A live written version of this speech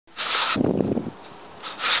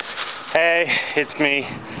Hey, it's me.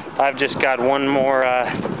 I've just got one more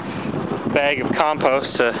bag of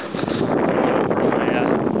compost to my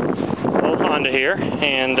little Honda here,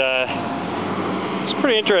 and it's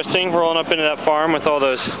pretty interesting rolling up into that farm with all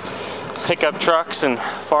those pickup trucks and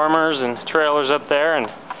farmers and trailers up there, and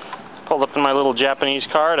pulled up in my little Japanese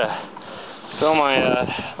car to fill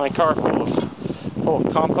my car full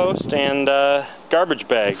of compost and garbage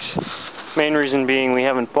bags. Main reason being we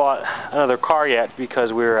haven't bought another car yet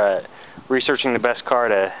because we're researching the best car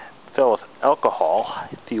to fill with alcohol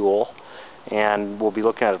fuel, and we'll be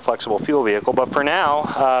looking at a flexible fuel vehicle. But for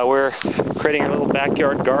now, we're creating a little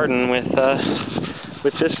backyard garden with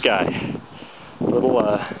this guy,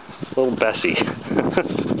 little Bessie.